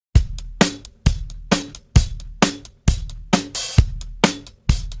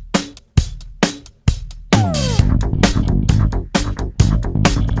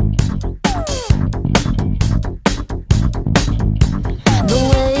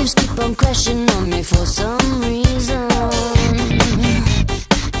come crashing on me for some reason.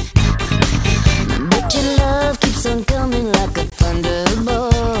 But your love keeps on coming like a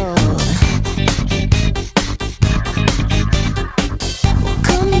thunderbolt.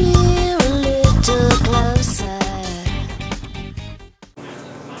 Come here a little closer.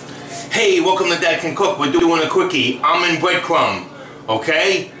 Hey, welcome to Dad Can Cook. We're doing a quickie, almond breadcrumb,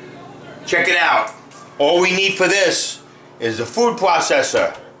 okay? Check it out. All we need for this is a food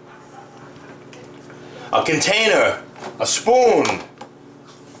processor, a container, a spoon,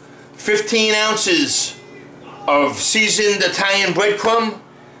 15 ounces of seasoned Italian breadcrumb,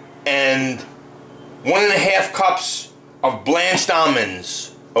 and 1.5 cups of blanched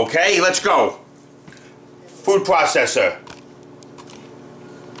almonds. Okay, let's go. Food processor.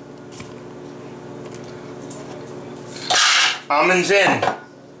 Almonds in.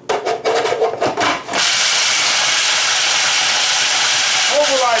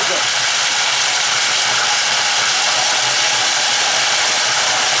 Pulverize them.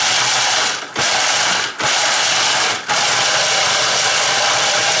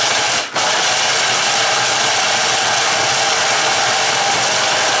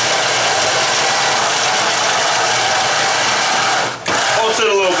 Pulse it a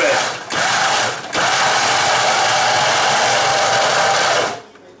little bit.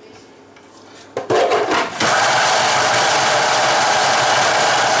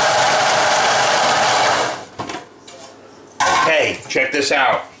 Okay, check this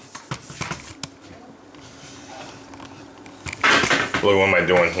out. Look, what am I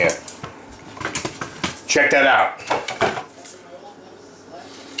doing here? Check that out.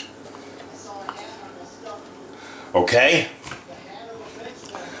 Okay.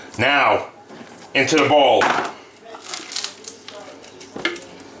 Now, into the bowl.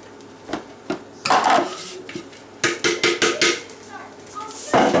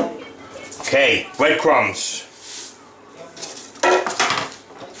 Okay, breadcrumbs.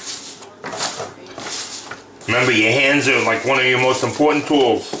 Remember, your hands are like one of your most important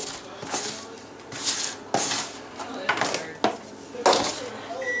tools.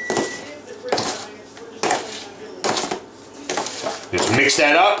 Just mix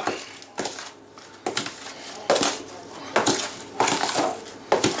that up.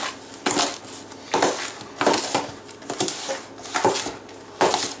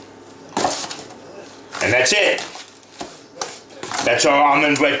 And that's it. That's our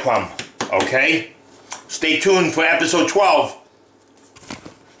almond breadcrumb, okay? Stay tuned for episode 12.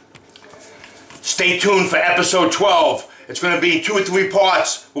 Stay tuned for episode 12. It's going to be 2 or 3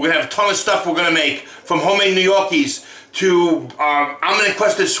 parts. We're going to have a ton of stuff we're going to make. From homemade New Yorkies to almond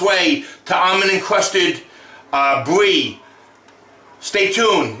encrusted sway to almond encrusted brie. Stay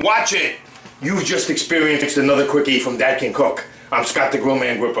tuned. Watch it. You've just experienced another quickie from Dad Can Cook. I'm Scott the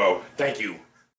GRILLMAN GRIPPO. Thank you.